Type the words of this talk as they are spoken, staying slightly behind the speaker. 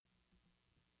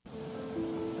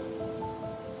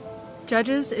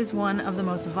Judges is one of the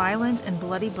most violent and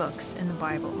bloody books in the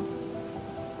Bible.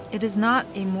 It is not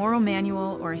a moral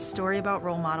manual or a story about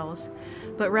role models,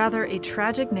 but rather a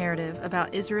tragic narrative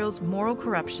about Israel's moral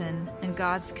corruption and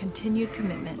God's continued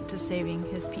commitment to saving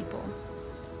his people.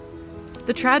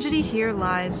 The tragedy here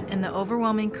lies in the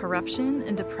overwhelming corruption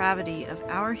and depravity of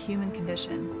our human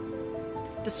condition.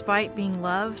 Despite being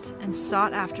loved and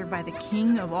sought after by the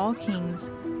King of all kings,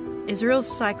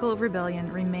 Israel's cycle of rebellion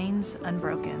remains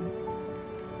unbroken.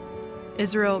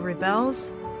 Israel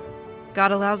rebels,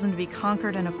 God allows them to be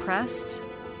conquered and oppressed.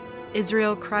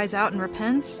 Israel cries out and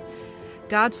repents,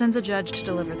 God sends a judge to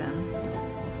deliver them.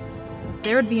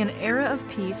 There would be an era of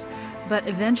peace, but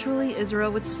eventually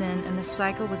Israel would sin and the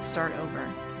cycle would start over.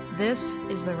 This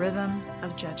is the rhythm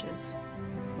of Judges.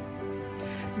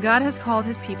 God has called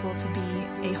his people to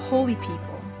be a holy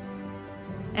people.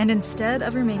 And instead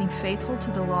of remaining faithful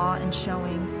to the law and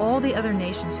showing all the other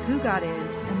nations who God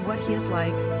is and what he is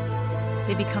like,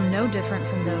 they become no different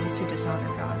from those who dishonor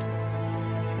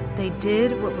God. They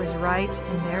did what was right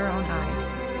in their own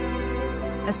eyes.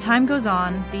 As time goes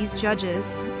on, these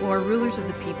judges, or rulers of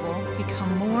the people,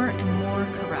 become more and more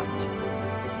corrupt.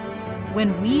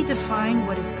 When we define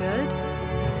what is good,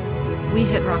 we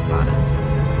hit rock bottom.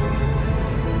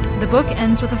 The book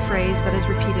ends with a phrase that is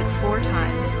repeated 4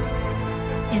 times.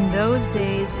 In those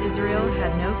days, Israel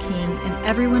had no king, and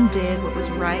everyone did what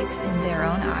was right in their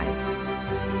own eyes.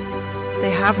 They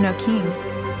have no king,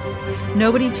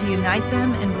 nobody to unite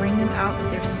them and bring them out of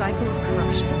their cycle of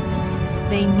corruption.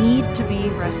 They need to be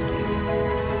rescued.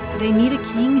 They need a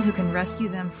king who can rescue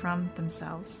them from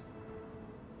themselves.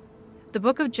 The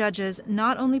book of Judges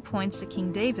not only points to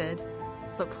King David,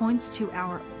 but points to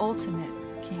our ultimate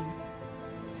king,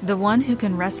 the one who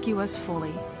can rescue us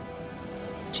fully,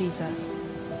 Jesus.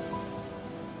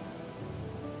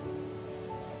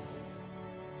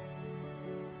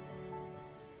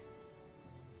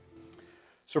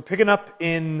 So we're picking up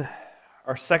in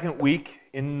our second week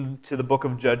into the book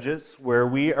of Judges, where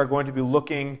we are going to be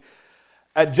looking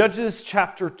at Judges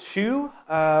chapter 2.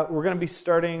 We're going to be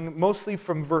starting mostly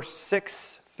from verse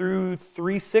 6 through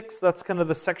 3:6. That's kind of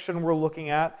the section we're looking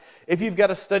at. If you've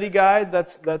got a study guide,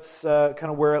 that's kind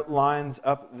of where it lines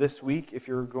up this week, if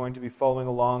you're going to be following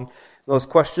along those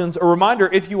questions. A reminder,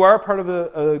 if you are part of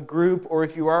a group or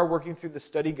if you are working through the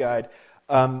study guide,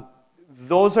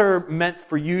 those are meant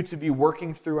for you to be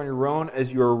working through on your own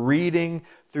as you're reading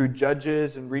through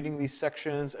Judges and reading these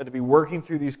sections, and to be working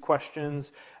through these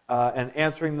questions and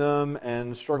answering them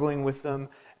and struggling with them.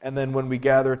 And then when we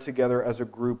gather together as a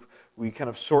group, we kind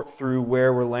of sort through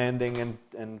where we're landing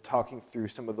and talking through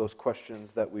some of those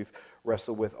questions that we've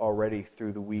wrestled with already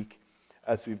through the week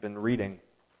as we've been reading.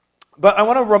 But I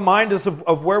want to remind us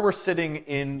of where we're sitting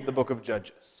in the book of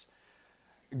Judges.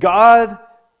 God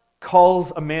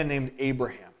calls a man named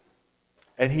Abraham,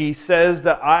 and he says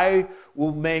that I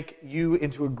will make you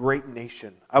into a great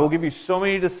nation. I will give you so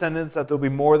many descendants that there'll be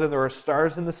more than there are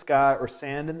stars in the sky or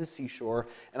sand in the seashore,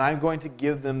 and I'm going to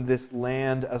give them this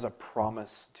land as a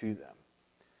promise to them.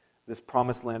 This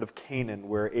promised land of Canaan,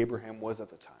 where Abraham was at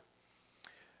the time.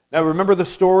 Now remember the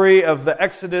story of the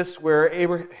Exodus, where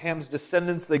Abraham's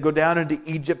descendants, they go down into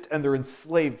Egypt and they're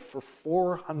enslaved for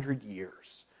 400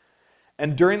 years.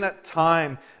 And during that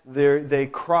time, they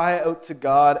cry out to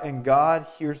God, and God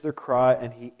hears their cry,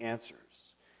 and he answers.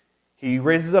 He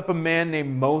raises up a man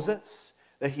named Moses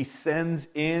that he sends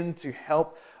in to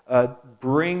help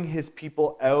bring his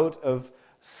people out of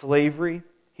slavery.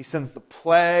 He sends the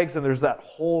plagues, and there's that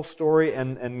whole story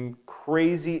and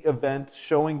crazy event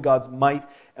showing God's might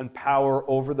and power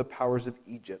over the powers of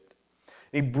Egypt.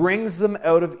 And he brings them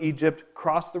out of Egypt,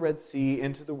 across the Red Sea,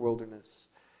 into the wilderness,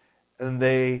 and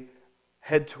they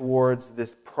head towards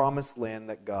this promised land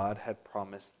that God had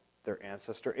promised their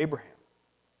ancestor Abraham.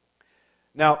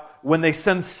 Now, when they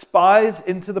send spies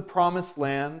into the promised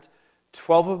land,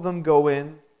 12 of them go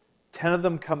in, 10 of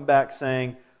them come back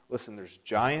saying, listen, there's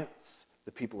giants,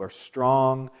 the people are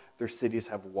strong, their cities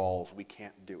have walls, we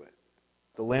can't do it.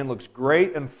 The land looks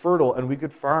great and fertile, and we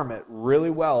could farm it really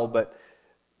well, but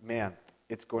man,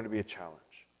 it's going to be a challenge.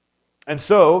 And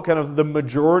so, kind of the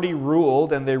majority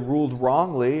ruled, and they ruled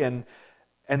wrongly, and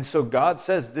so God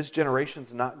says this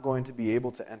generation's not going to be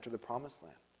able to enter the promised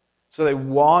land. So they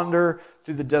wander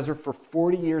through the desert for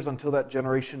 40 years until that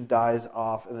generation dies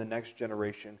off and the next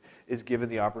generation is given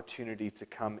the opportunity to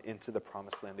come into the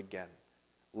promised land again,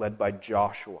 led by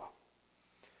Joshua.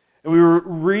 And we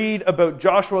read about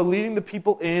Joshua leading the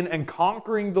people in and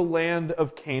conquering the land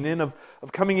of Canaan, of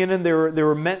coming in, and they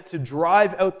were meant to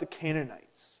drive out the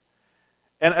Canaanites.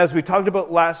 And as we talked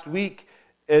about last week,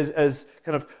 as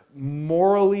kind of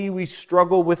morally we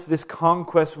struggle with this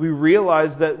conquest, we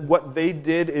realize that what they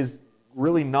did is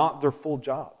really not their full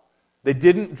job. They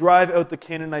didn't drive out the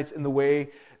Canaanites in the way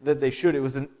that they should. It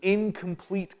was an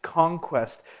incomplete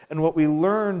conquest. And what we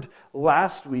learned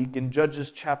last week in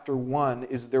Judges chapter 1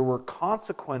 is there were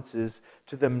consequences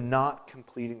to them not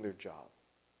completing their job,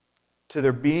 to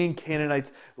there being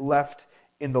Canaanites left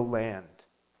in the land.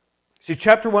 See,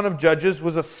 chapter 1 of Judges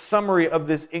was a summary of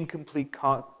this incomplete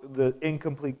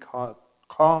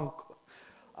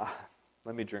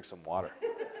let me drink some water.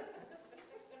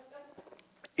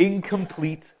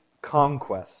 Incomplete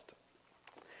conquest.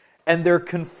 And they're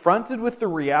confronted with the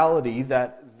reality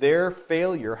that their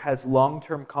failure has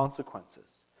long-term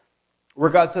consequences. Where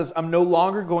God says, I'm no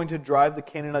longer going to drive the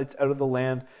Canaanites out of the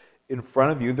land in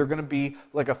front of you. They're going to be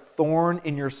like a thorn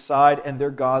in your side, and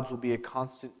their gods will be a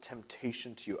constant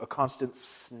temptation to you, a constant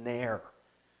snare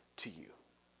to you.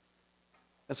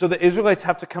 And so the Israelites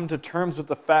have to come to terms with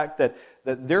the fact that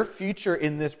their future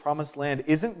in this promised land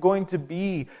isn't going to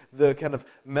be the kind of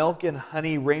milk and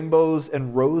honey, rainbows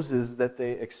and roses that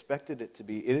they expected it to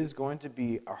be. It is going to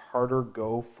be a harder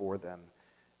go for them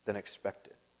than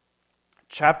expected.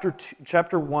 Chapter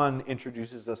 1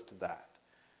 introduces us to that.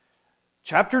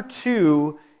 Chapter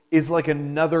 2 is like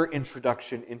another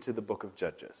introduction into the book of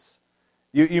Judges.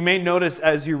 You may notice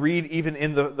as you read even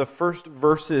in the first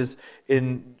verses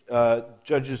in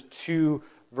Judges 2,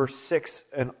 verse 6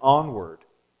 and onward,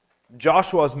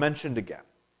 Joshua is mentioned again.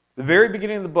 The very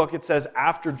beginning of the book, it says,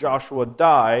 after Joshua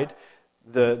died,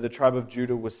 the tribe of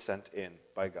Judah was sent in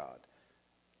by God.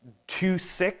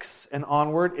 2:6 and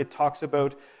onward, it talks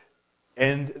about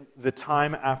and the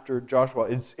time after Joshua.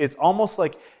 It's almost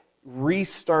like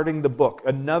restarting the book,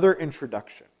 another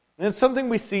introduction. And it's something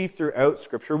we see throughout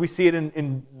Scripture. We see it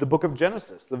in the book of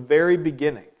Genesis, the very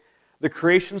beginning. The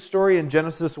creation story in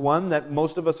Genesis 1 that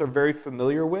most of us are very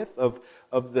familiar with, of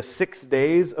the 6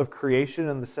 days of creation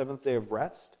and the seventh day of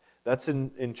rest. That's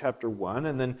in chapter 1.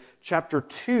 And then chapter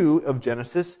 2 of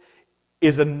Genesis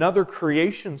is another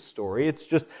creation story. It's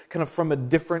just kind of from a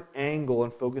different angle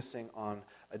and focusing on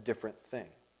a different thing.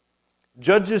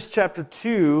 Judges chapter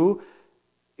 2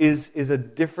 is a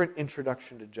different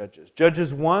introduction to Judges.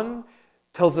 Judges 1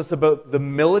 tells us about the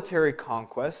military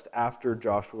conquest after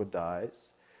Joshua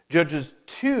dies. Judges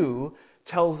 2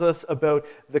 tells us about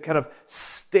the kind of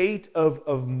state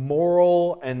of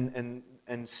moral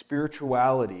and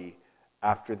spirituality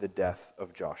after the death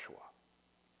of Joshua.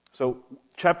 So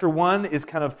chapter 1 is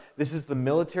this is the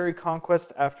military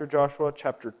conquest after Joshua.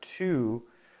 Chapter 2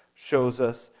 shows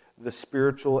us the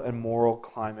spiritual and moral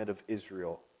climate of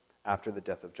Israel after the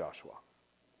death of Joshua.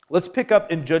 Let's pick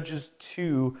up in Judges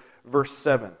 2, verse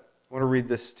 7. I want to read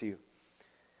this to you.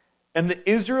 And the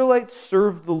Israelites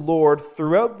served the Lord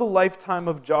throughout the lifetime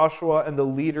of Joshua and the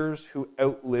leaders who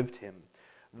outlived him,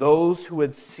 those who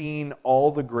had seen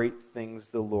all the great things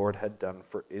the Lord had done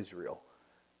for Israel.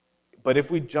 But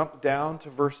if we jump down to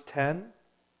verse 10,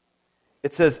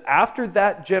 it says, after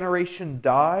that generation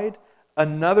died,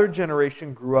 another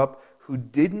generation grew up who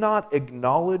did not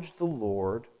acknowledge the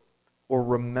Lord or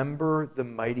remember the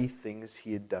mighty things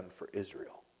he had done for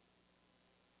Israel.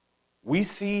 We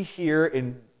see here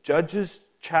in Judges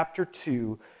chapter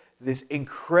 2 this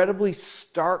incredibly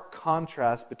stark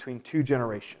contrast between two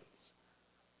generations.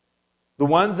 The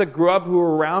ones that grew up who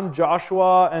were around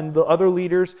Joshua and the other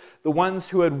leaders, the ones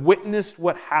who had witnessed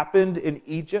what happened in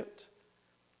Egypt.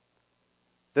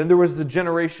 Then there was the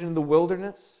generation in the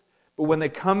wilderness. But when they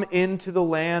come into the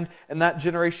land and that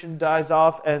generation dies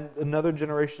off and another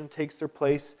generation takes their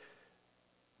place,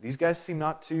 these guys seem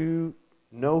not to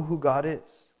know who God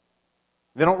is.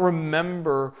 They don't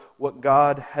remember what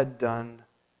God had done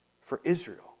for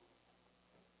Israel.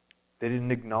 They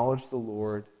didn't acknowledge the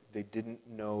Lord. They didn't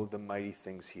know the mighty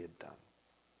things he had done.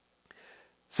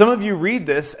 Some of you read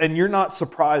this and you're not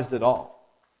surprised at all.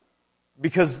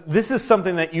 Because this is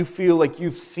something that you feel like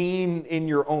you've seen in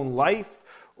your own life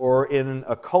or in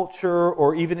a culture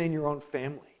or even in your own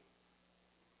family.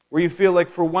 Where you feel like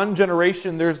for one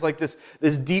generation there's like this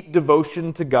deep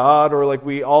devotion to God, or like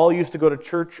we all used to go to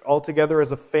church all together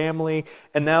as a family,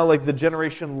 and now like the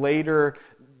generation later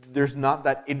there's not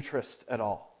that interest at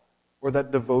all, or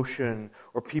that devotion,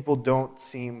 or people don't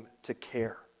seem to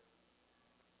care.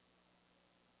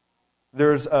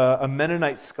 There's a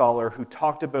Mennonite scholar who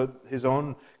talked about his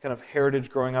own kind of heritage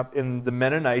growing up in the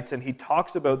Mennonites, and he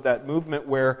talks about that movement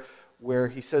where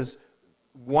he says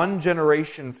one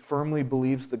generation firmly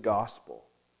believes the gospel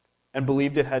and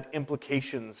believed it had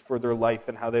implications for their life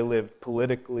and how they lived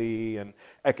politically and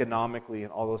economically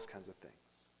and all those kinds of things.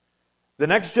 The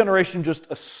next generation just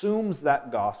assumes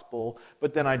that gospel,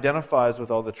 but then identifies with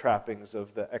all the trappings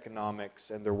of the economics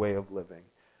and their way of living.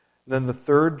 Then the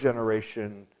third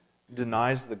generation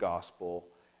denies the gospel,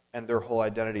 and their whole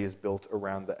identity is built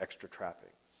around the extra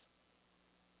trappings.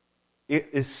 It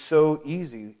is so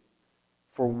easy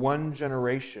for one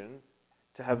generation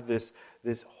to have this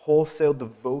wholesale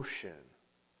devotion,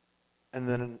 and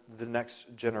then the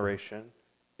next generation,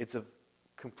 it's a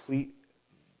complete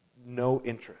no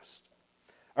interest.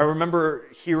 I remember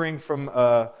hearing from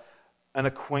an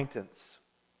acquaintance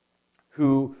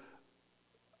who,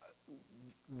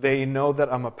 they know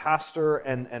that I'm a pastor,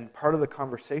 and part of the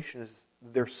conversation is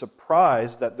they're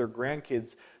surprised that their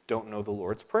grandkids don't know the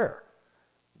Lord's Prayer.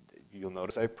 You'll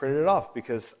notice I printed it off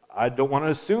because I don't want to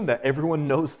assume that everyone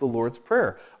knows the Lord's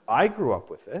Prayer. I grew up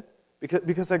with it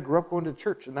because I grew up going to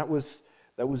church, and that was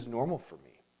normal for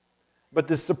me. But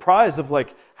this surprise of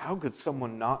like, how could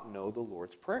someone not know the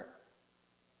Lord's Prayer?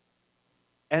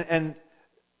 And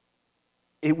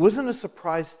it wasn't a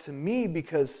surprise to me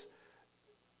because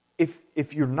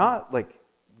if you're not like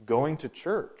going to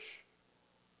church,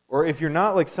 or if you're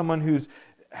not like someone who's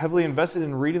heavily invested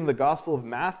in reading the Gospel of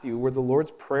Matthew where the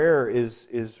Lord's Prayer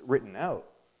is written out,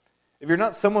 if you're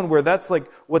not someone where that's like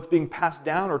what's being passed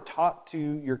down or taught to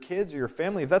your kids or your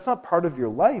family, if that's not part of your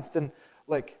life, then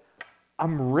like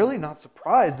I'm really not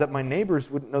surprised that my neighbors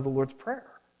wouldn't know the Lord's Prayer.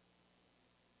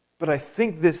 But I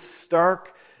think this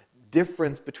stark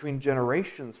difference between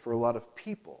generations for a lot of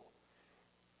people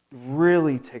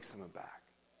really takes them aback.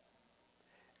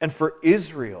 And for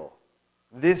Israel,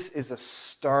 this is a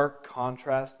stark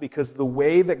contrast because the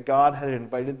way that God had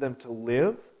invited them to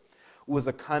live was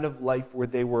a kind of life where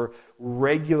they were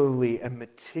regularly and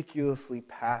meticulously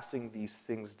passing these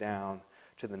things down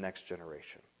to the next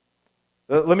generation.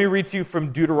 Let me read to you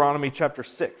from Deuteronomy chapter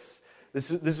 6. This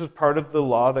is part of the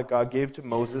law that God gave to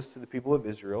Moses to the people of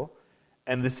Israel.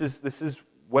 And this is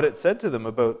what it said to them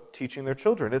about teaching their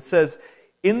children. It says,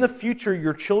 "In the future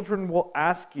your children will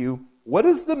ask you, what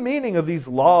is the meaning of these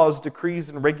laws, decrees,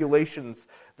 and regulations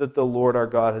that the Lord our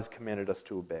God has commanded us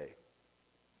to obey?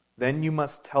 Then you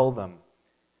must tell them,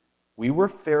 we were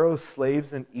Pharaoh's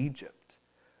slaves in Egypt,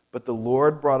 but the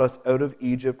Lord brought us out of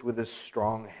Egypt with his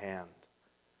strong hand.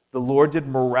 The Lord did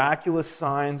miraculous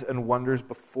signs and wonders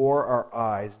before our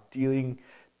eyes, dealing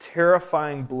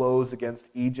terrifying blows against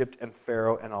Egypt and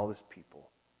Pharaoh and all his people.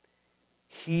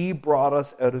 He brought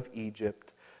us out of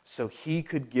Egypt so he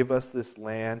could give us this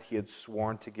land he had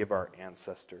sworn to give our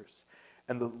ancestors.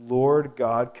 And the Lord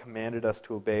God commanded us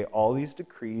to obey all these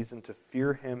decrees and to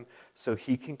fear him so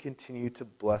he can continue to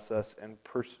bless us and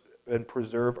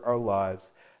preserve our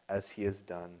lives as he has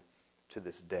done to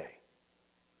this day."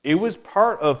 It was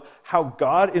part of how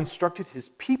God instructed his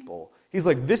people. He's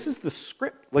like, this is the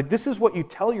script. Like, this is what you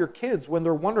tell your kids when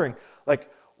they're wondering, like,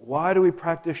 why do we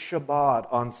practice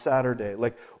Shabbat on Saturday?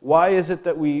 Like, why is it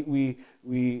that we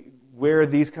wear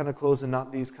these kind of clothes and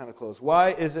not these kind of clothes?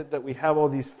 Why is it that we have all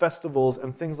these festivals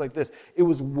and things like this? It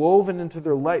was woven into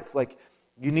their life. Like,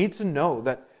 you need to know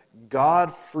that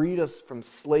God freed us from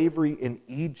slavery in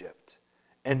Egypt,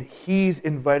 and he's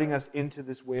inviting us into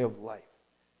this way of life.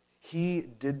 He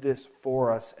did this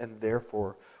for us, and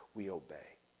therefore we obey.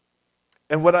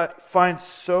 And what I find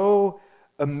so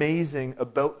amazing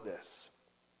about this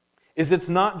is it's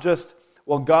not just,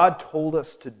 well, God told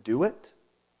us to do it.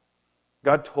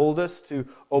 God told us to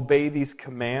obey these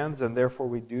commands, and therefore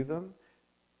we do them.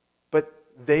 But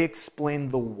they explain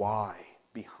the why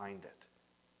behind it.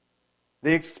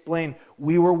 They explain,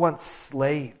 we were once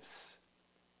slaves,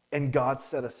 and God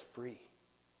set us free.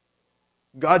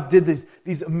 God did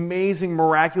these amazing,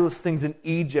 miraculous things in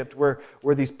Egypt where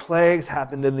these plagues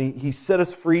happened, and he set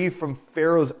us free from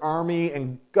Pharaoh's army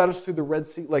and got us through the Red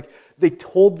Sea. Like, they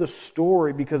told the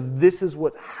story because this is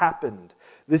what happened.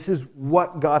 This is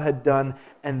what God had done,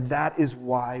 and that is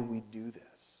why we do this.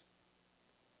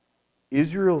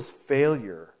 Israel's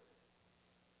failure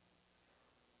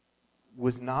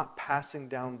was not passing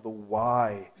down the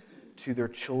why to their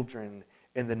children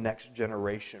in the next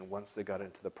generation once they got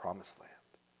into the promised land.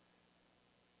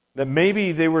 That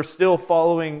maybe they were still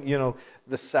following,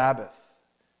 the Sabbath.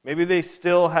 Maybe they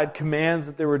still had commands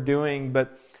that they were doing,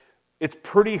 but it's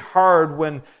pretty hard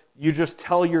when you just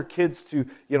tell your kids to,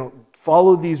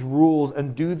 follow these rules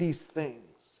and do these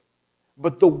things.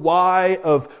 But the why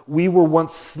of we were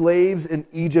once slaves in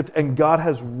Egypt and God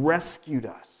has rescued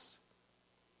us,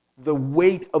 the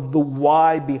weight of the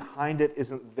why behind it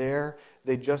isn't there.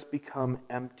 They just become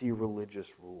empty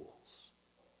religious rules.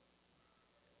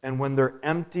 And when they're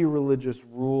empty religious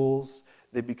rules,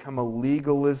 they become a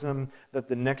legalism that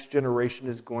the next generation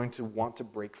is going to want to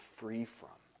break free from.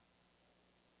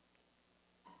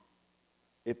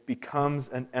 It becomes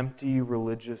an empty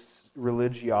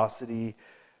religiosity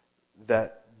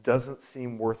that doesn't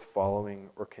seem worth following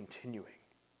or continuing.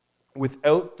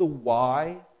 Without the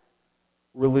why,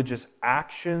 religious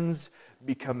actions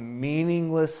become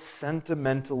meaningless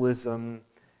sentimentalism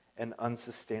and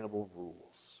unsustainable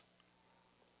rules.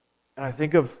 And I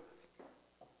think of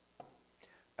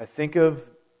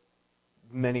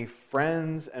many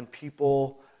friends and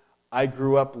people I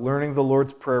grew up learning the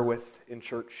Lord's Prayer with in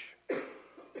church.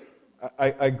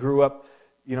 I grew up,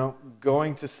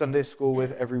 going to Sunday school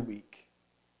with every week.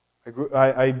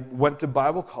 I went to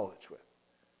Bible college with.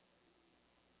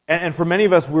 And for many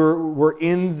of us, we're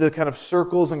in the kind of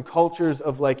circles and cultures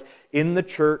of like in the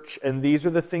church, and these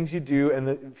are the things you do,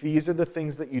 and these are the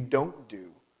things that you don't do.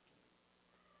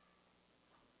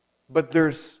 But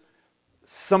there's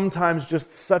sometimes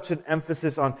just such an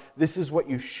emphasis on this is what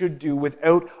you should do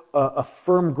without a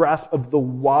firm grasp of the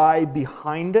why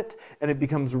behind it, and it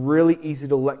becomes really easy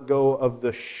to let go of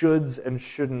the shoulds and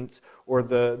shouldn'ts, or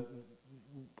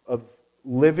of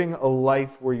living a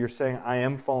life where you're saying, I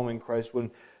am following Christ,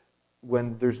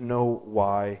 when there's no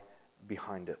why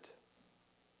behind it.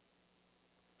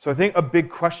 So I think a big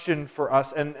question for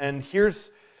us, and here's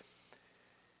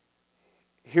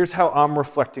how I'm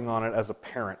reflecting on it as a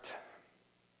parent,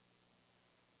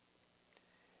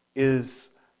 is,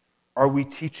 are we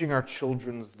teaching our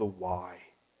children the why?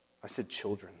 I said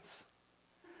children's.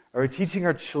 Are we teaching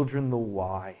our children the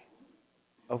why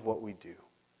of what we do?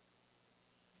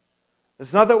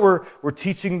 It's not that we're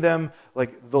teaching them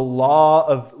like the law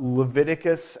of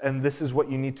Leviticus and this is what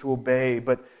you need to obey,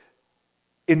 but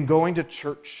in going to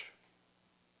church,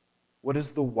 what is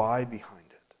the why behind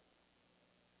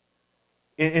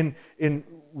it? In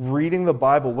reading the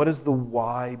Bible, what is the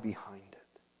why behind it?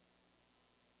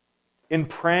 In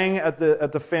praying at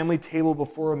the family table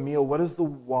before a meal, what is the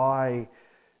why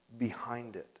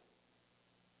behind it?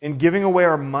 In giving away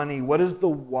our money, what is the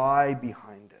why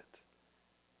behind it?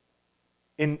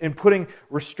 In putting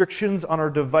restrictions on our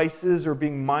devices or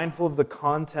being mindful of the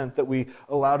content that we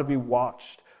allow to be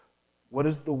watched, what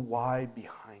is the why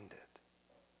behind it?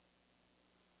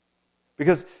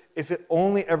 Because if it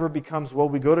only ever becomes, well,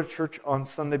 we go to church on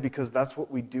Sunday because that's what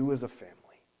we do as a family,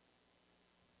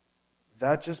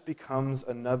 that just becomes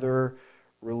another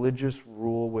religious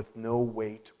rule with no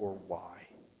weight or why.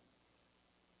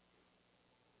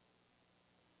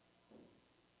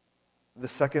 The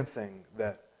second thing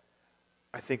that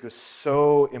I think is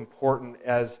so important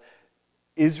as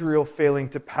Israel failing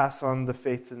to pass on the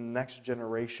faith to the next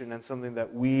generation, and something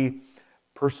that we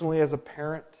personally as a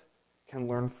parent can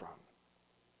learn from,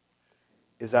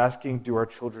 is asking, do our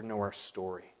children know our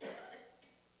story?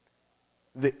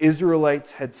 The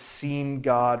Israelites had seen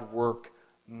God work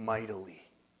mightily.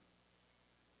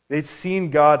 They'd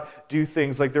seen God do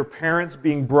things like their parents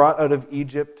being brought out of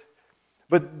Egypt,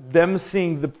 but them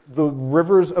seeing the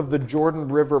rivers of the Jordan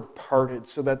River parted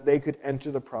so that they could enter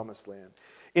the promised land.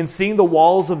 In seeing the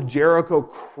walls of Jericho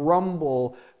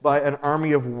crumble by an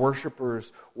army of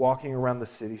worshipers walking around the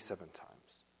city 7 times.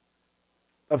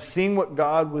 Of seeing what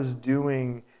God was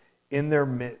doing in their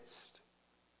midst.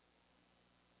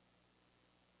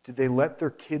 Did they let their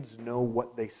kids know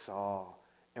what they saw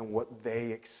and what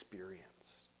they experienced?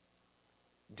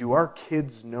 Do our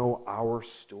kids know our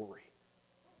story?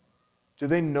 Do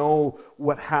they know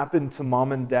what happened to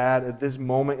mom and dad at this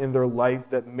moment in their life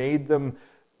that made them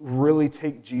really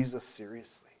take Jesus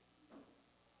seriously?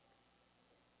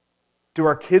 Do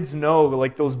our kids know,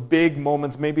 like those big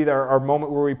moments, maybe our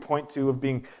moment where we point to of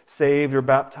being saved or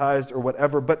baptized or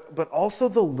whatever, but also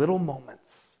the little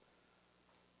moments.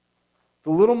 The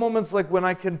little moments like when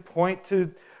I can point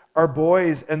to our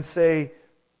boys and say,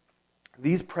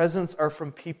 these presents are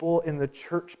from people in the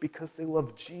church because they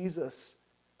love Jesus.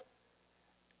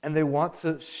 And they want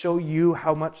to show you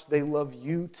how much they love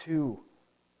you too.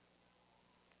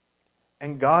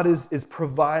 And God is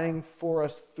providing for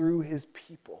us through His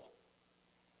people.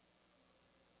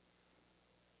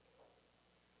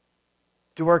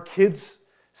 Do our kids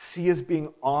see us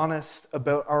being honest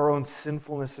about our own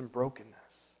sinfulness and brokenness?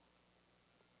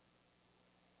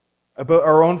 About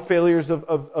our own failures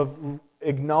of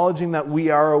acknowledging that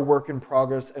we are a work in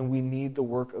progress and we need the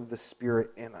work of the Spirit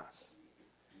in us?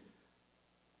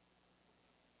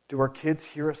 Do our kids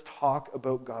hear us talk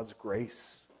about God's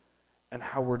grace and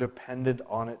how we're dependent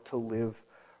on it to live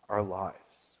our lives?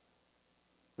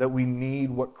 That we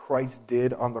need what Christ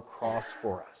did on the cross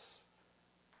for us?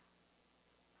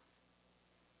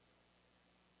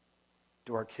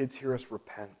 Do our kids hear us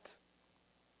repent?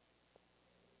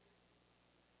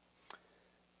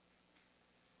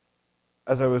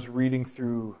 As I was reading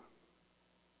through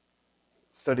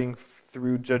studying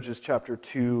through Judges chapter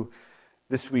 2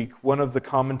 this week, one of the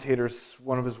commentators,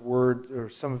 some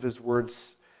of his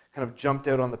words kind of jumped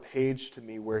out on the page to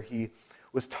me, where he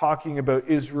was talking about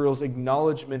Israel's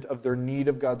acknowledgement of their need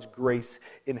of God's grace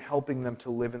in helping them to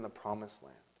live in the promised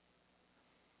land.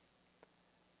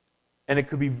 And it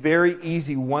could be very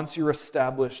easy once you're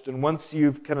established and once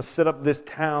you've kind of set up this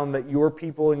town that your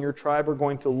people and your tribe are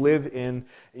going to live in,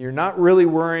 and you're not really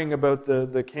worrying about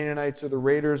the Canaanites or the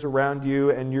raiders around you,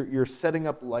 and you're setting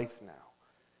up life now.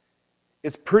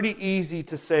 It's pretty easy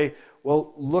to say,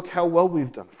 well, look how well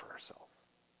we've done for ourselves.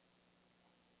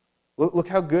 Look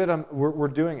how good we're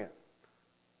doing it.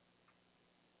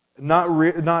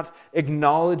 Not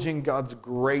acknowledging God's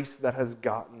grace that has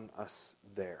gotten us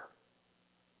there.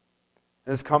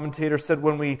 And this commentator said,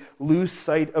 when we lose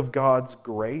sight of God's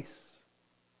grace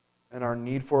and our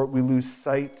need for it, we lose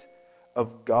sight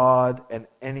of God and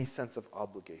any sense of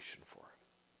obligation for Him.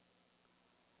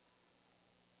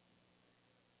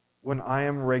 When I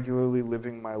am regularly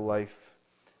living my life,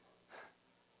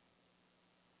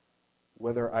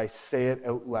 whether I say it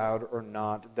out loud or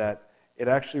not, that it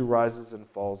actually rises and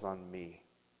falls on me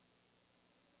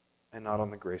and not on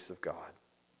the grace of God.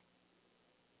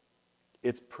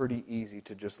 It's pretty easy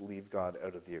to just leave God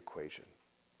out of the equation.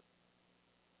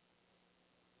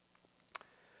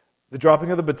 The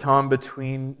dropping of the baton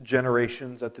between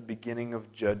generations at the beginning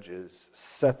of Judges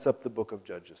sets up the book of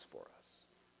Judges for us.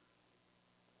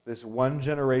 This one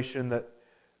generation that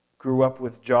grew up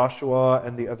with Joshua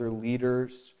and the other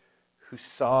leaders who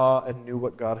saw and knew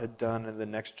what God had done, and the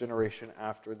next generation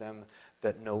after them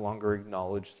that no longer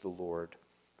acknowledged the Lord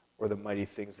or the mighty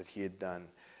things that He had done.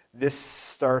 This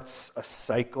starts a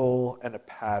cycle and a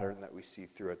pattern that we see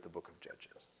throughout the book of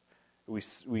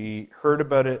Judges. We heard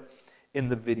about it in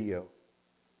the video.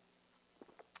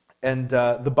 And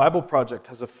the Bible Project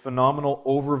has a phenomenal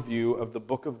overview of the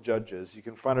book of Judges. You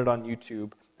can find it on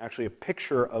YouTube. Actually, a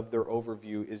picture of their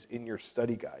overview is in your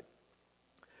study guide.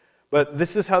 But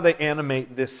this is how they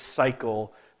animate this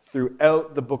cycle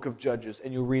throughout the book of Judges.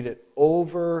 And you read it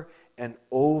over and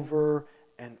over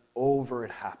and over.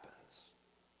 It happens.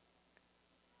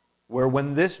 Where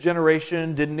when this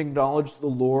generation didn't acknowledge the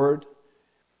Lord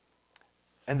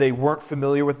and they weren't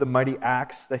familiar with the mighty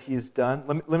acts that He has done,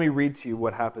 let me read to you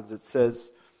what happens. It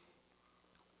says,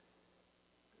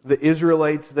 the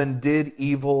Israelites then did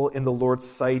evil in the Lord's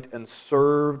sight and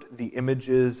served the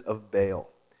images of Baal.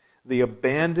 They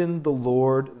abandoned the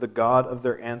Lord, the God of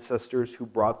their ancestors who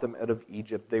brought them out of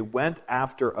Egypt. They went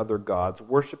after other gods,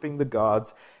 worshiping the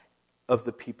gods of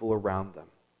the people around them.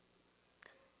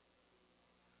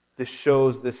 This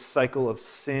shows this cycle of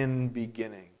sin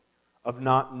beginning, of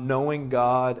not knowing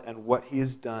God and what He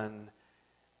has done,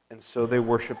 and so they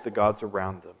worship the gods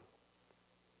around them.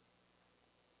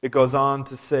 It goes on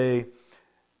to say,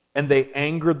 and they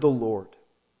angered the Lord,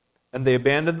 and they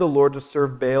abandoned the Lord to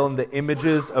serve Baal and the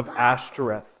images of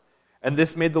Ashtoreth. And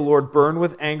this made the Lord burn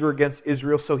with anger against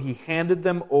Israel, so He handed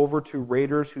them over to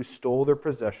raiders who stole their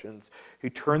possessions, who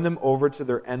turned them over to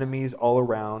their enemies all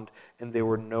around, and they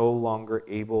were no longer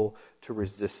able to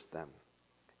resist them.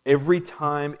 Every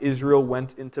time Israel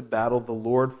went into battle, the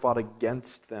Lord fought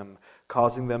against them,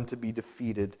 causing them to be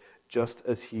defeated, just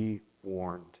as He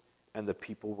warned, and the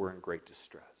people were in great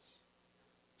distress.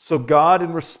 So God,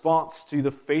 in response to the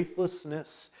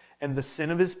faithlessness and the sin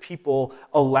of His people,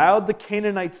 allowed the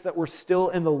Canaanites that were still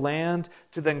in the land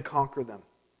to then conquer them,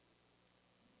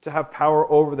 to have power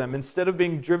over them. Instead of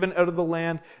being driven out of the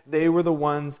land, they were the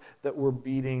ones that were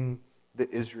beating the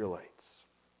Israelites.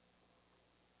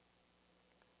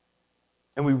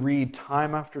 And we read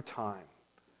time after time,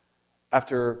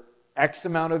 after X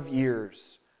amount of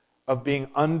years of being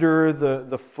under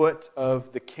the foot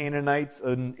of the Canaanites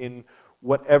in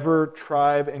whatever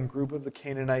tribe and group of the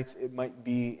Canaanites it might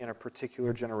be in a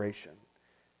particular generation,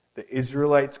 the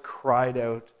Israelites cried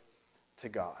out to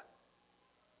God.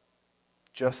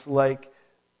 Just like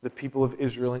the people of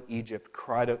Israel in Egypt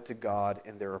cried out to God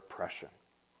in their oppression.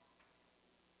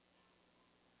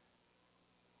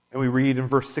 And we read in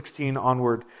verse 16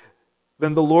 onward,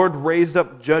 then the Lord raised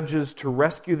up judges to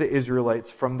rescue the Israelites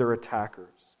from their attackers.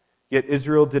 Yet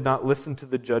Israel did not listen to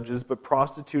the judges, but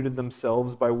prostituted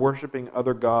themselves by worshiping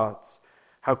other gods.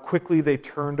 How quickly they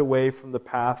turned away from the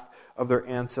path of their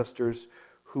ancestors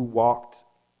who walked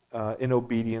in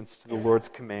obedience to the Lord's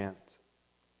command.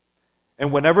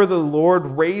 And whenever the Lord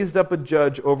raised up a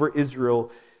judge over Israel,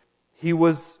 He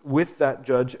was with that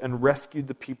judge and rescued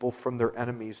the people from their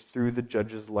enemies through the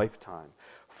judge's lifetime.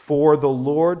 For the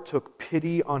Lord took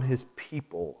pity on His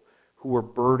people who were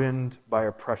burdened by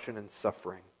oppression and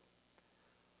suffering.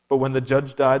 But when the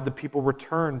judge died, the people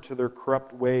returned to their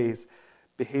corrupt ways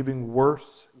behaving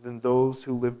worse than those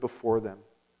who lived before them.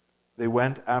 They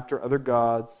went after other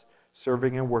gods,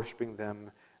 serving and worshiping them.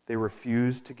 They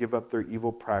refused to give up their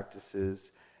evil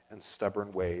practices and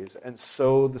stubborn ways. And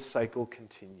so the cycle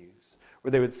continues,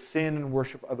 where they would sin and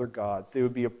worship other gods. They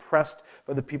would be oppressed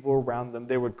by the people around them.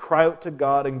 They would cry out to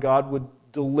God, and God would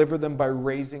deliver them by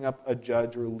raising up a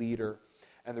judge or leader,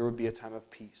 and there would be a time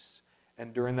of peace.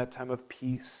 And during that time of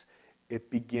peace, it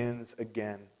begins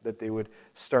again, that they would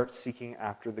start seeking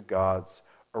after the gods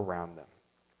around them.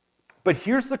 But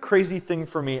here's the crazy thing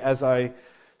for me as I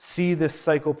see this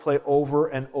cycle play over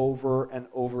and over and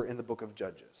over in the book of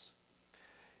Judges.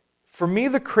 For me,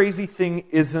 the crazy thing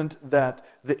isn't that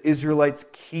the Israelites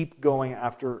keep going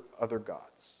after other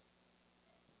gods.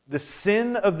 The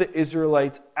sin of the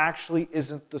Israelites actually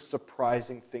isn't the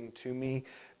surprising thing to me,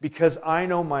 because I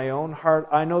know my own heart,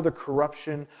 I know the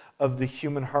corruption of the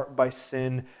human heart by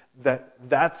sin,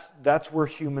 that's where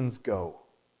humans go.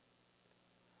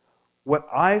 What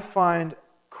I find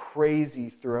crazy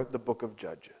throughout the book of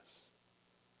Judges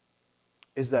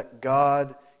is that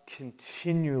God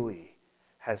continually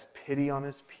has pity on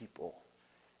his people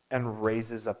and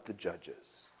raises up the judges.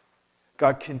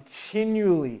 God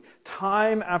continually,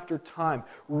 time after time,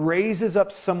 raises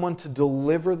up someone to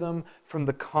deliver them from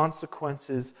the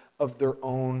consequences of their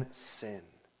own sin.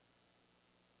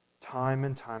 Time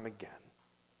and time again.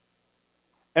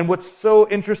 And what's so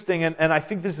interesting, and I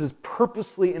think this is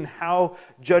purposely in how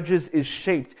Judges is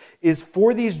shaped, is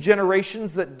for these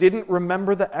generations that didn't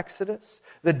remember the Exodus,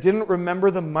 that didn't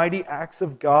remember the mighty acts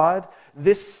of God,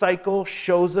 this cycle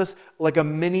shows us like a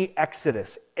mini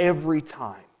Exodus every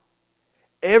time.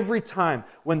 Every time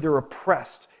when they're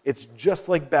oppressed, it's just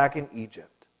like back in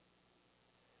Egypt.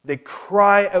 They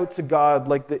cry out to God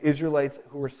like the Israelites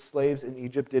who were slaves in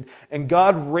Egypt did, and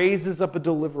God raises up a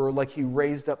deliverer like he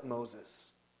raised up Moses.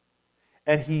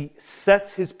 And he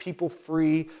sets his people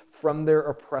free from their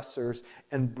oppressors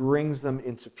and brings them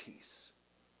into peace.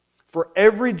 For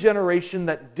every generation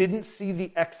that didn't see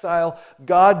the exile,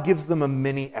 God gives them a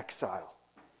mini exile.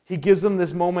 He gives them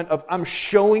this moment of, I'm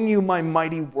showing you my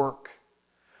mighty work.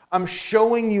 I'm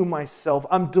showing you myself.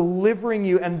 I'm delivering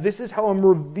you, and this is how I'm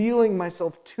revealing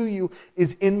myself to you,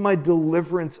 is in my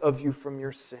deliverance of you from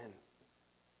your sin.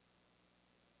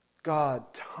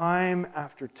 God, time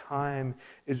after time,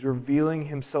 is revealing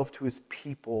himself to his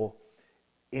people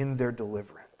in their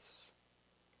deliverance.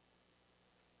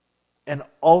 And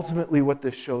ultimately what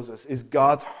this shows us is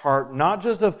God's heart, not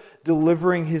just of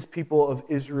delivering his people of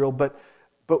Israel, but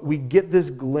we get this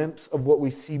glimpse of what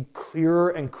we see clearer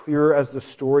and clearer as the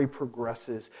story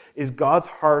progresses, is God's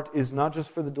heart is not just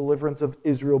for the deliverance of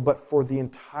Israel, but for the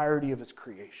entirety of his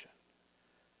creation.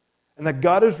 And that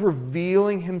God is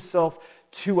revealing himself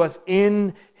to us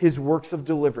in his works of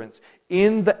deliverance,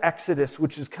 in the Exodus,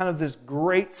 which is kind of this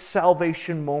great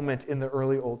salvation moment in the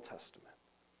early Old Testament.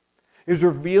 He's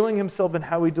revealing himself in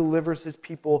how he delivers his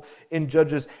people in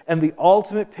Judges. And the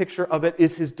ultimate picture of it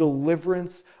is his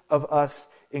deliverance of us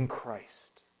in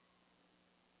Christ.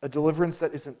 A deliverance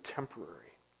that isn't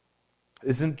temporary,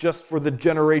 isn't just for the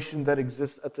generation that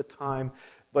exists at the time,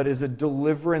 but is a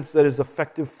deliverance that is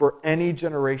effective for any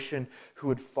generation who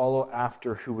would follow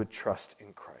after, who would trust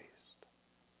in Christ.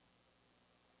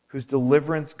 Whose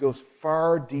deliverance goes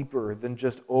far deeper than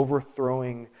just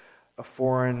overthrowing a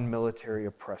foreign military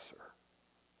oppressor,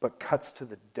 but cuts to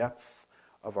the depth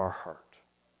of our heart.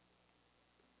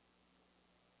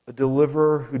 A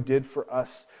deliverer who did for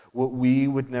us what we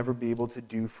would never be able to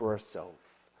do for ourselves.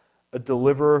 A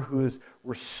deliverer who is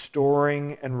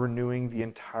restoring and renewing the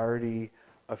entirety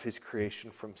of his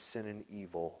creation from sin and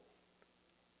evil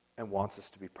and wants us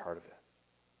to be part of it.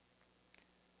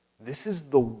 This is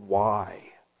the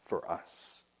why for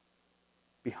us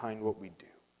behind what we do.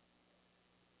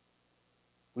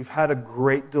 We've had a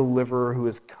great deliverer who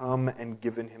has come and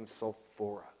given himself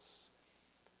for us.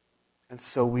 And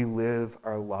so we live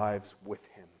our lives with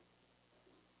him.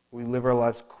 We live our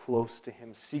lives close to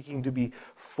him, seeking to be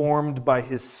formed by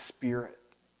his Spirit.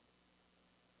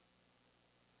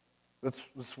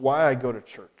 That's why I go to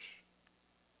church.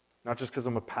 Not just because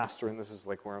I'm a pastor and this is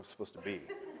like where I'm supposed to be.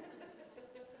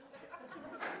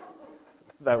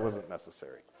 That wasn't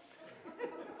necessary.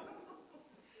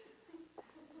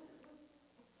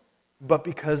 But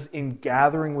because in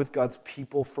gathering with God's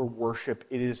people for worship,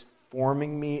 it is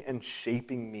forming me and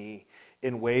shaping me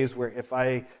in ways where if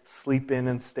I sleep in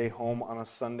and stay home on a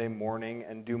Sunday morning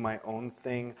and do my own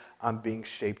thing, I'm being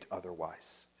shaped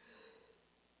otherwise.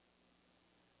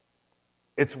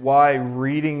 It's why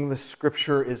reading the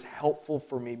Scripture is helpful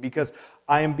for me, because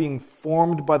I am being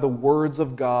formed by the words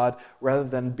of God rather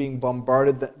than being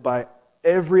bombarded by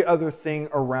every other thing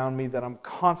around me that I'm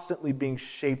constantly being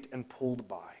shaped and pulled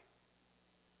by.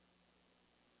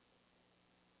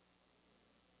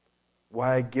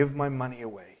 Why I give my money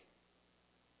away.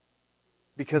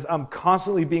 Because I'm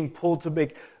constantly being pulled to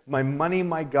make my money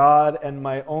my God and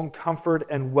my own comfort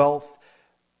and wealth,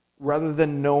 rather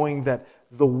than knowing that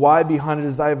the why behind it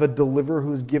is I have a deliverer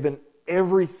who's given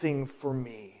everything for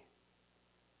me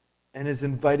and is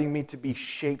inviting me to be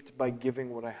shaped by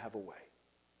giving what I have away.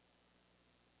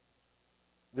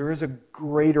 There is a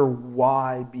greater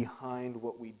why behind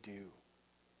what we do,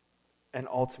 and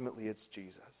ultimately it's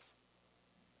Jesus.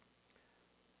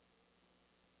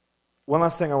 One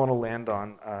last thing I want to land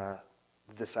on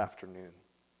this afternoon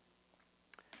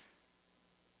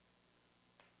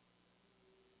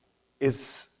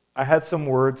is I had some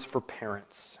words for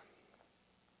parents.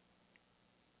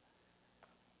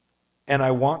 And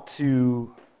I want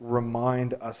to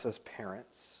remind us as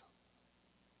parents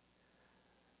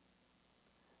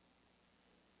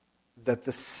that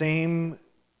the same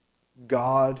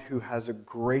God who has a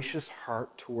gracious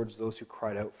heart towards those who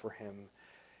cried out for him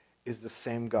is the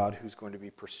same God who's going to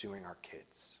be pursuing our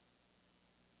kids.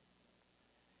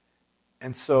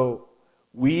 And so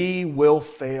we will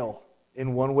fail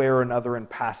in one way or another in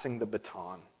passing the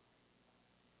baton,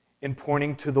 in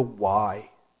pointing to the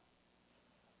why,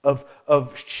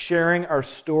 of sharing our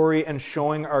story and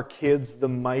showing our kids the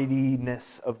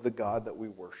mightiness of the God that we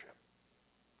worship.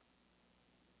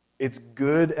 It's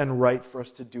good and right for us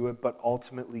to do it, but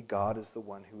ultimately God is the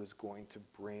one who is going to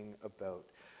bring about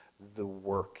the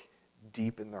work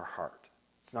deep in their heart.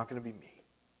 It's not going to be me.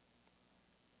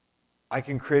 I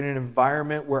can create an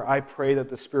environment where I pray that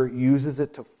the Spirit uses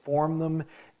it to form them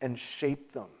and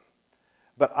shape them.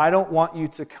 But I don't want you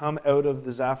to come out of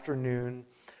this afternoon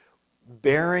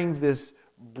bearing this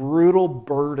brutal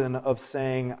burden of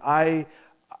saying, I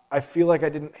feel like I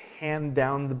didn't hand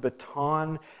down the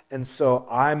baton, and so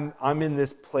I'm in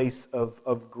this place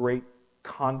of great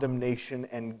condemnation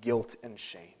and guilt and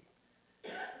shame.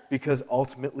 Because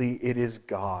ultimately it is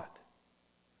God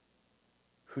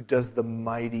who does the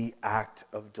mighty act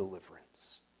of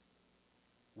deliverance.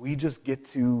 We just get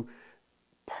to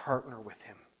partner with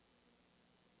him.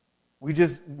 We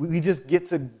just get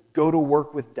to go to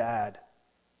work with Dad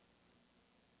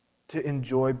to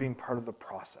enjoy being part of the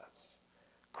process.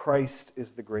 Christ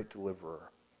is the great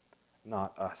deliverer,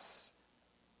 not us.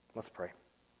 Let's pray.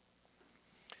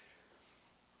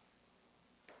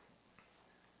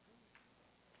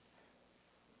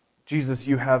 Jesus,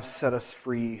 you have set us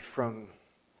free from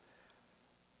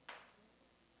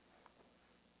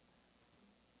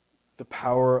the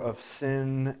power of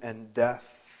sin and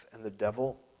death and the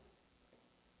devil.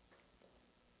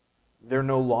 They're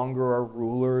no longer our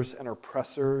rulers and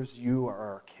oppressors. You are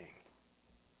our King.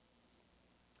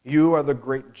 You are the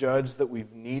great judge that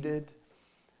we've needed.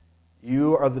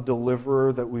 You are the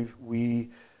deliverer that we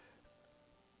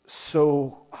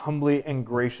so humbly and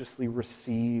graciously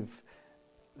receive,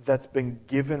 that's been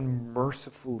given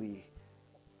mercifully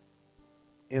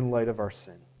in light of our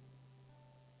sin.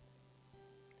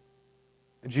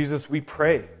 And Jesus, we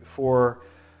pray for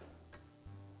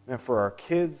our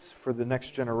kids, for the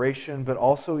next generation, but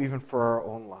also even for our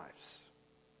own lives.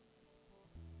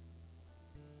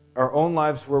 Our own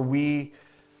lives where we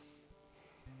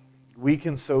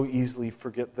can so easily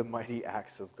forget the mighty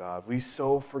acts of God. We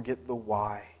so forget the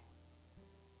why.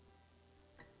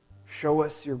 Show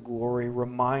us your glory.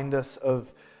 Remind us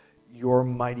of your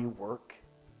mighty work.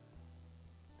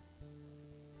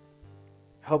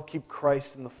 Help keep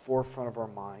Christ in the forefront of our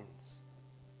minds,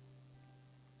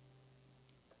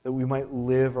 that we might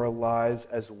live our lives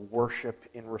as worship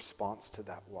in response to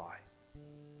that why.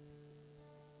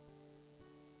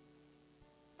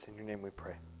 It's in your name we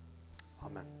pray.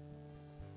 Amen.